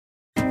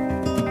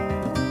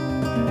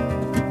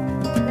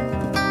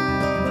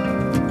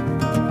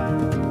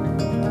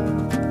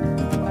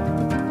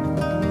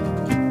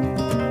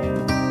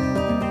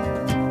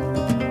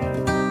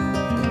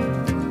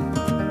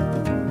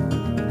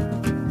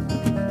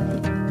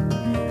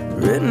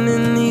Written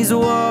in these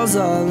walls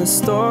are the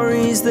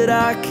stories that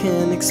I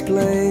can't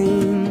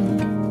explain.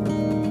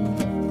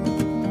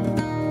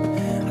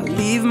 I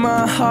leave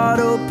my heart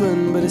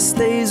open, but it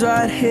stays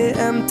right here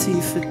empty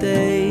for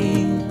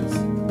days.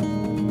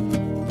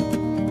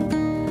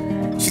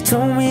 She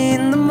told me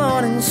in the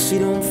morning she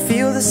don't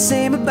feel the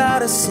same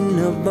about us in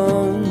her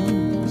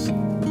bones.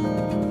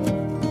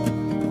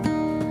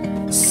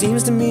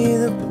 Seems to me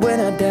that when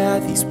I die,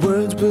 these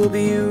words will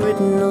be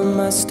written on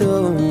my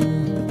stone.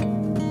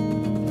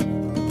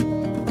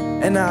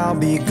 And I'll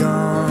be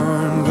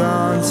gone,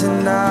 gone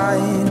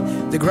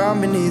tonight. The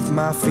ground beneath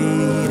my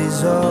feet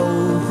is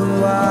open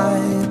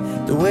wide.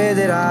 The way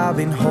that I've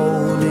been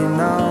holding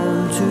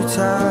on too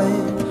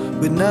tight,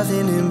 with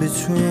nothing in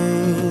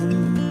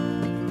between.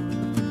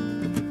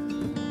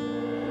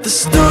 The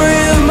story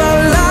of my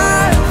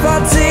life, I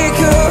take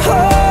her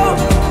home.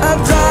 I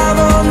drive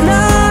all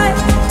night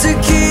to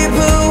keep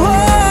her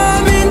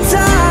warm in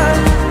time.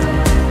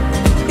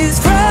 It's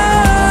frozen.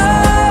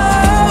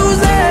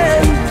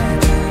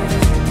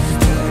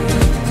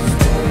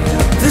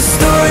 The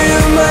story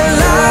of my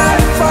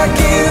life, I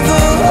give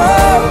her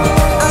all.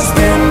 I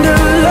spend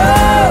her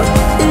love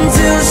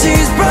until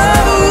she's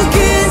broke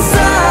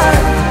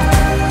inside.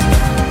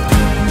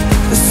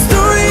 The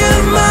story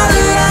of my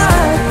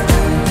life.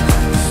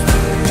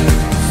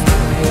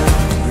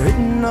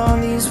 Written on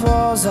these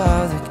walls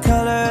are the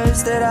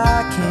colors that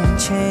I can't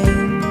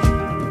change.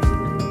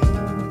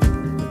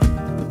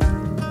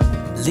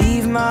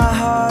 Leave my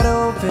heart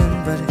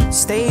open, but it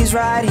stays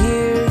right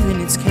here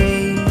in its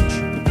cage.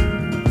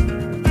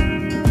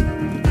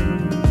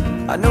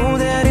 I know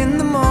that in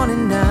the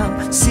morning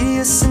now, see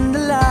us in the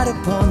light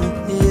upon the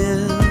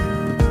hill.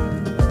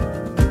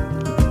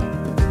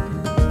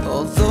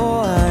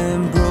 Although I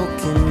am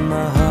broken,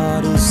 my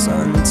heart is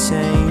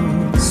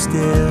unchained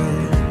still.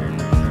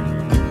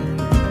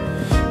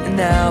 And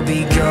I'll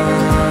be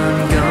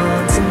gone,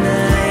 gone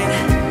tonight.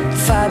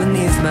 Fire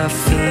beneath my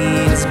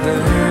feet is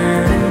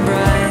burning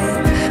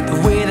bright. The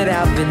way that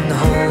I've been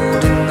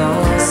holding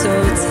on so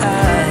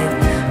tight,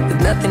 with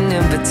nothing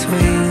in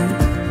between.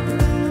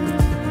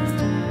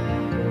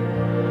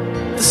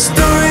 The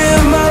story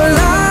of my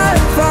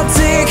life, I'll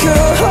take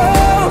her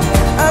home.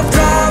 I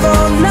drive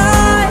all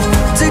night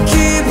to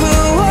keep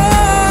her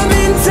warm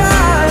in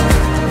time.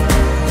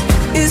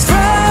 It's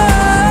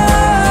frozen.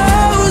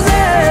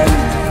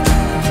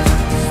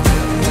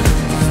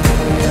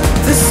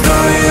 The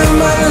story of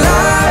my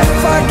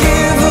life, I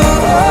give her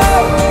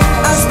all.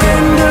 I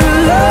spend her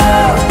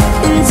love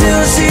until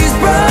she's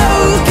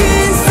broke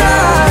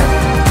inside.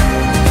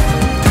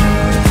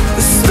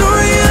 The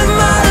story of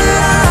my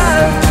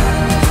life.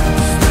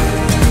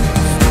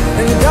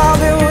 And I've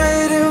been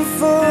waiting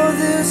for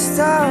this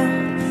time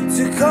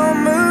to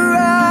come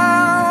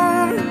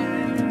around.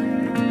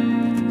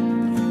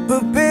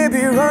 But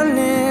baby,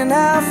 running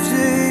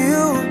after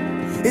you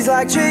is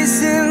like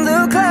chasing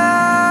the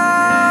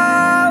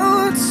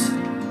clouds.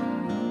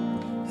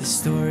 The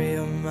story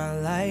of my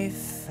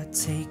life, I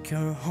take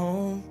her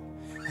home.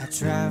 I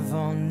drive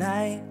all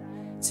night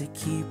to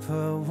keep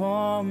her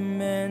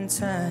warm, and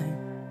time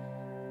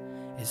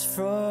is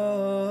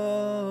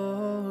frozen.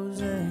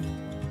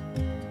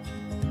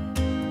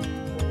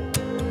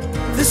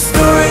 The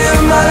story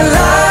of my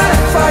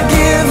life, I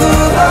give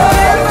her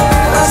all.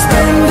 I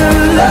spend her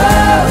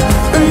love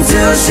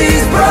until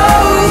she's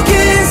broke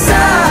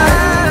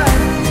inside.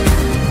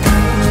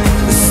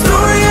 The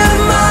story of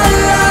my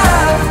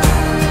life.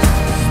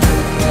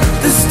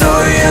 The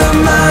story of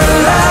my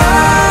life.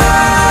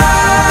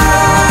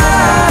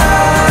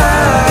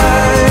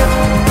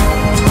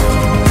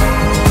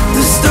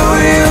 The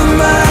story of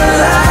my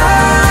life.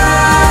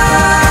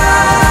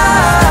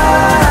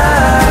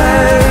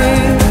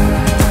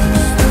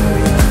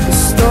 The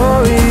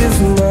story of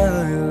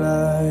my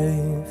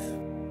life.